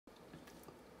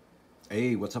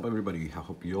Hey, what's up everybody? I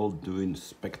hope you're all doing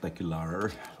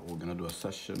spectacular. We're gonna do a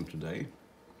session today.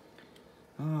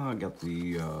 I got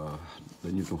the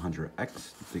new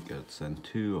 200X tickets and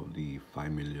 2 of the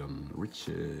 5 million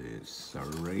riches.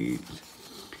 Alright.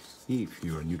 If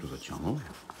you are new to the channel,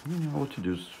 you know what to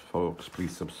do, folks.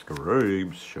 Please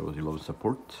subscribe, show us your love and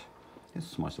support. Yes,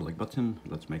 smash the like button.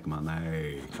 Let's make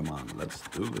money. Come on, let's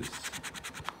do this.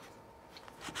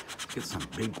 Let's get some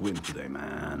big win today,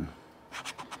 man.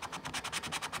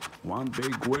 One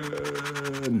big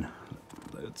win.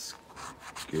 Let's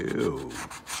go.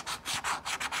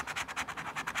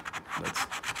 Let's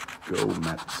go,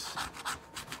 Mets.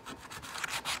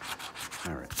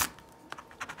 All right.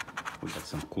 We got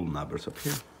some cool numbers up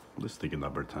here. Let's take a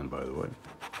number 10, by the way.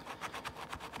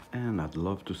 And I'd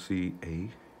love to see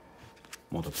a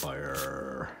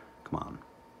multiplier. Come on.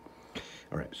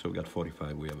 All right, so we got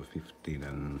 45. We have a 15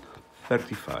 and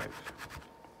 35.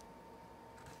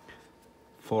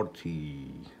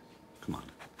 40. Come on.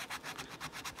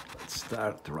 Let's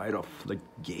start right off the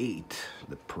gate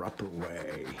the proper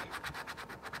way.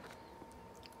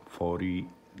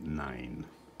 49.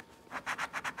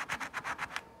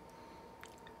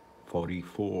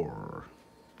 44.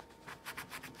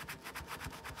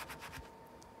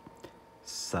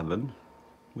 7.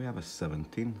 We have a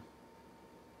 17.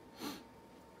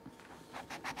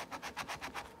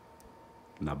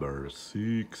 Number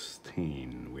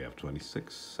 16, we have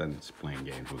 26, and it's playing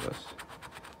games with us.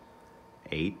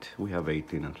 8, we have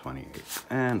 18 and 28,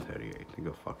 and 38. You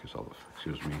go fuck yourself,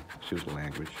 excuse me, excuse the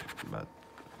language, but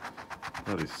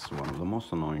that is one of the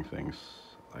most annoying things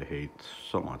I hate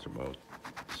so much about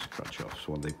scratch-offs,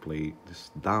 when they play these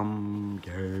dumb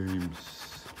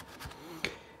games.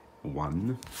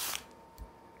 1,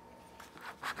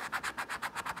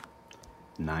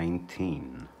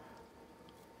 19.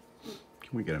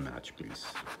 Can we get a match, please?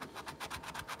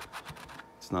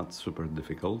 It's not super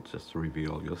difficult, just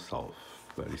reveal yourself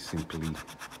very simply.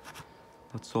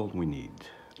 That's all we need.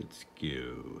 Let's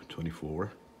go.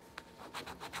 24.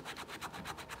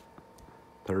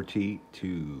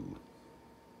 32.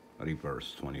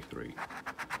 Reverse 23.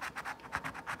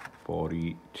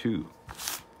 42.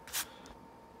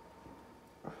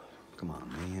 Come on,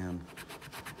 man.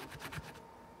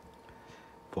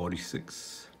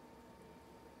 46.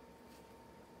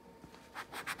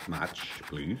 Match,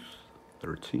 please.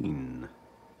 13.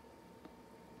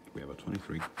 We have a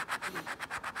 23.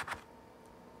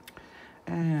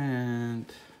 And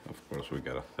of course we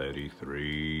got a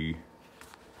 33.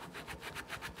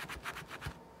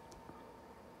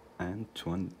 And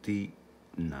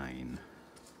 29.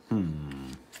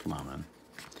 Come on, man.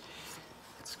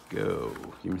 Let's go.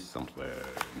 Give me something.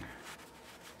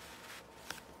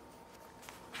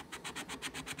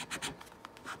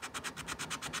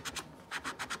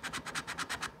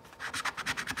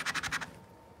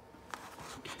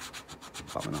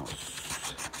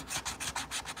 Vámonos.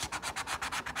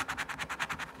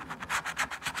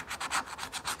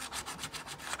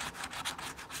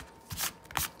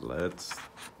 Let's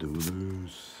do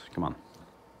this. Come on.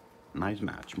 Nice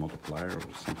match, multiplier or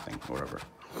something, whatever.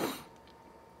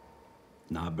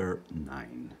 Number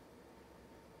 9.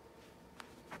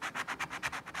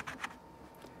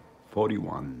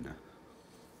 41.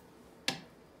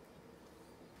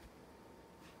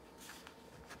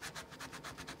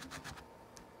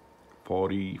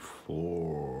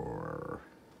 44.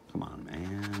 Come on,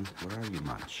 man. Where are you,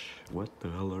 much? What the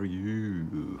hell are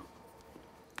you?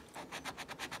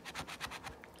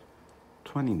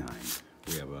 29.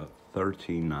 We have a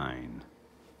 39.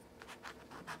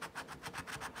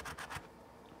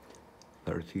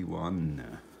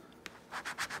 31.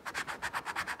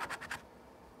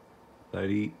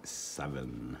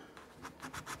 37.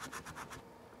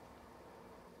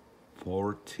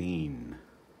 14.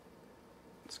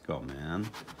 Let's go, man.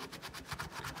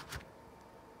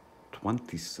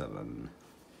 27.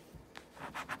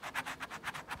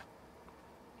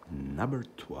 Number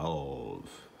 12.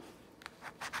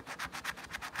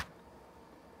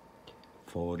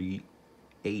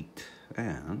 48.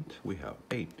 And we have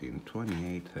 18,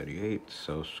 28, 38.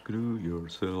 So screw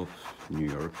yourself, New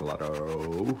York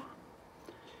Lotto.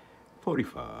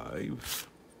 45.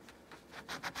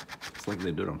 It's like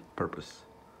they do it on purpose.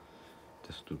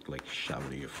 Just to like shove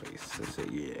it in your face and say,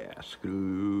 yeah,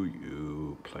 screw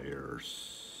you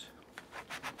players.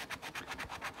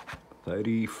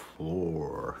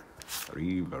 34.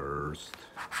 Reversed.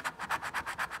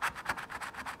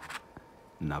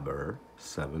 Number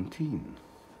 17.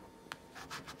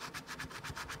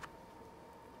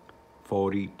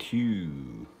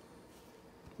 42.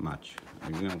 Match.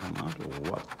 Are you gonna come out or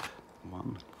what?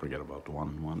 One, forget about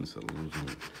one. One is a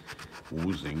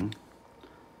losing.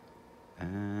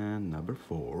 And number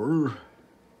 4.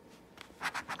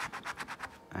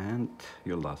 And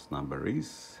your last number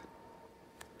is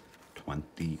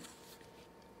 24.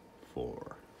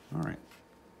 All right.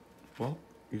 Well,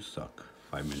 you suck.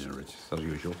 5 million riches as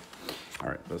usual. All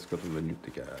right, let's go to the new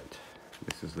ticket.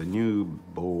 This is the new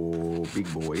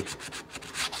big boy.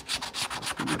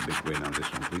 Let's give me a big win on this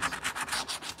one, please.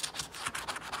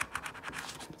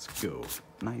 Let's go.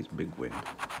 Nice big win.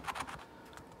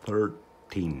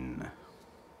 13.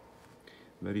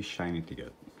 Very shiny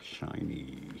ticket.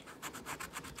 Shiny.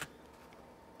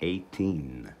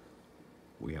 18.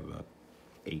 We have a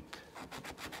 8.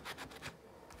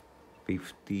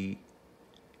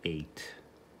 58.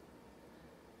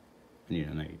 I need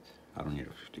an 8. I don't need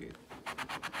a 58.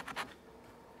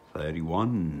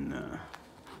 31.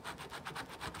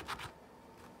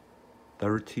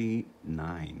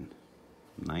 39.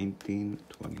 19,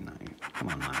 29. Come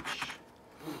on, match.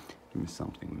 Give me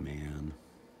something, man.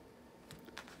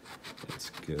 Let's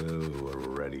go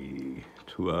already.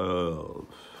 12.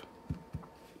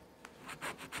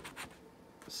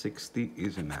 60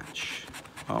 is a match.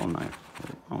 Oh, nice.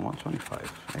 Oh,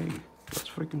 125. Hey, that's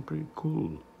freaking pretty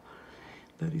cool.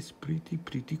 That is pretty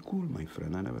cool, my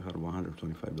friend. I never had a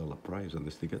 $125 prize on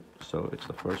this ticket, so it's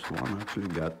the first one I actually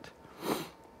got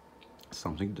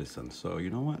something decent. So you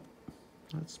know what?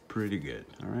 That's pretty good.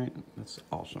 All right, that's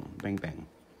awesome. Bang bang.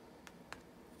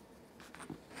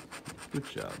 Good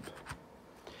job.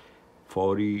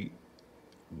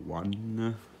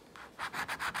 41.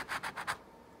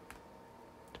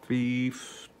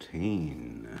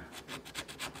 15.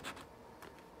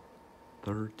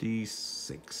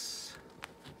 36.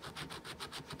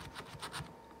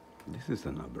 This is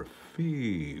the number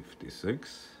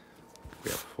 56.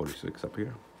 We have 46 up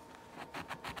here.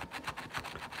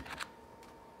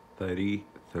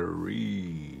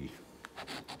 33.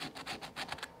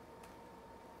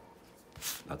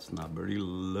 That's number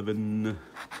 11.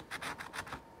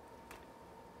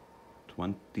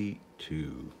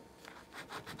 22.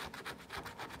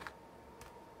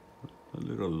 A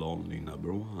little lonely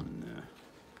number 1.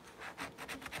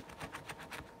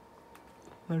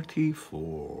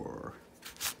 34.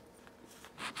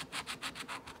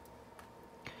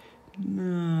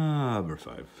 Number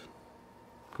 5.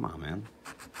 Come on, man.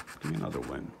 Give me another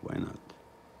win. Why not?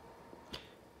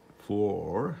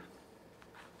 4.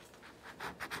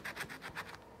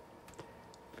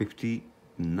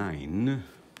 59.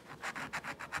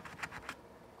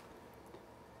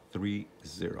 30.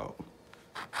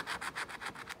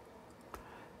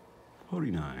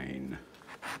 49.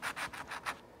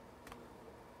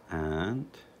 And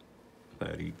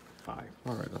 35.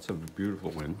 All right, that's a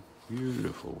beautiful win.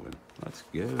 Beautiful win. Let's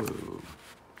go.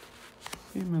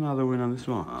 Give me another win on this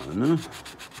one. My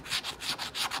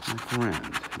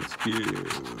friend, let's go.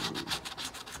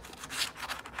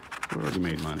 We already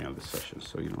made money on this session,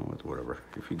 so you know what, whatever.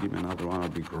 If you give me another one, I'll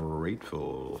be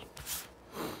grateful.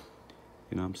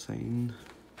 You know what I'm saying?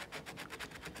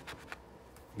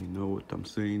 You know what I'm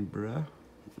saying, bruh?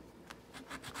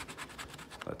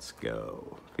 Let's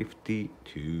go.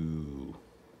 52.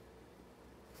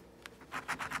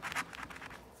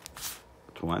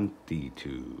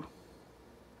 22.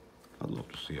 I'd love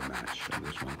to see a match on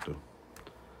this one too.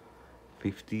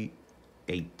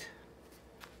 58.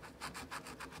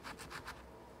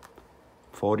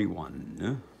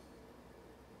 41.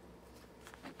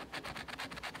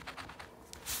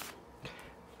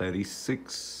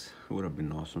 36. Would have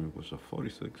been awesome if it was a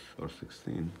 46 or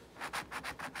 16.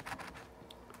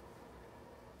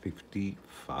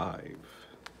 55.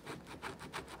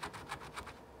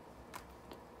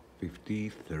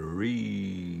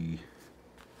 53.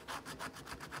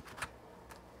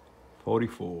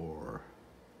 44.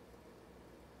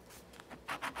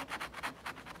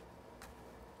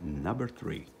 Number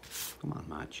 3. Come on,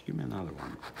 match. Give me another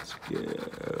one. Let's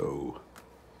go.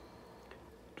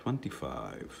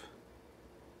 25.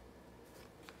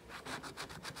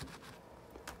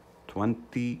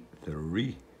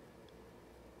 23.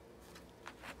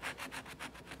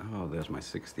 Oh, there's my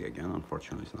 60 again.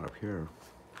 Unfortunately, it's not up here.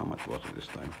 How much was it this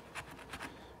time?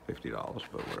 $50,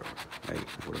 but whatever. Hey,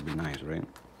 it would have been nice, right?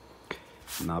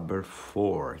 Number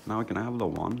 4. Now I can have the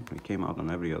 1. It came out on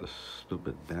every other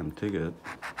stupid damn ticket.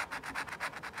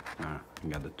 I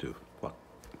got the 2. What?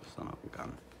 Son of a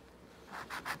gun.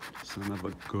 Son of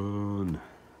a gun.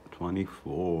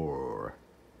 24.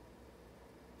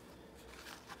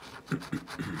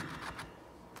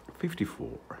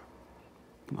 54.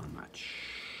 Come on, match.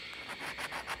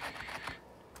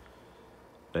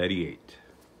 38.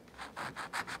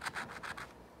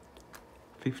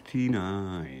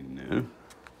 59.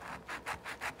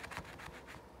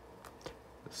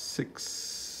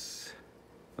 6.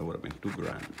 That would have been 2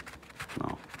 grand.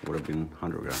 No, would have been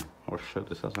 100 grand. Oh shit,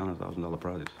 this has $100,000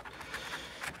 prize.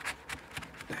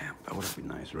 Damn, that would have been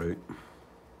nice, right?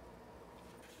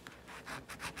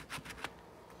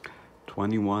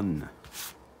 21.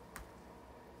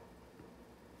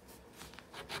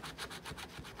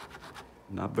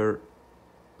 Number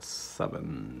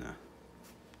 7.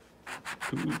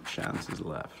 2 chances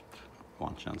left.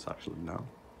 1 chance actually now.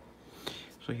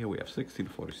 So here we have 16,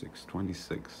 46,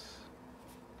 26,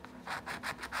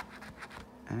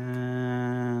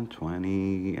 and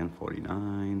 20, and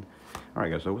 49. All right,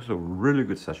 guys, that was a really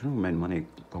good session. We made money.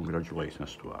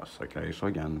 Congratulations to us. Okay, so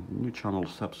again, new channel,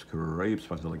 subscribe,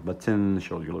 smash the like button,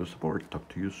 show your support. Talk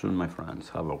to you soon, my friends.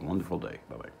 Have a wonderful day.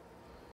 Bye-bye.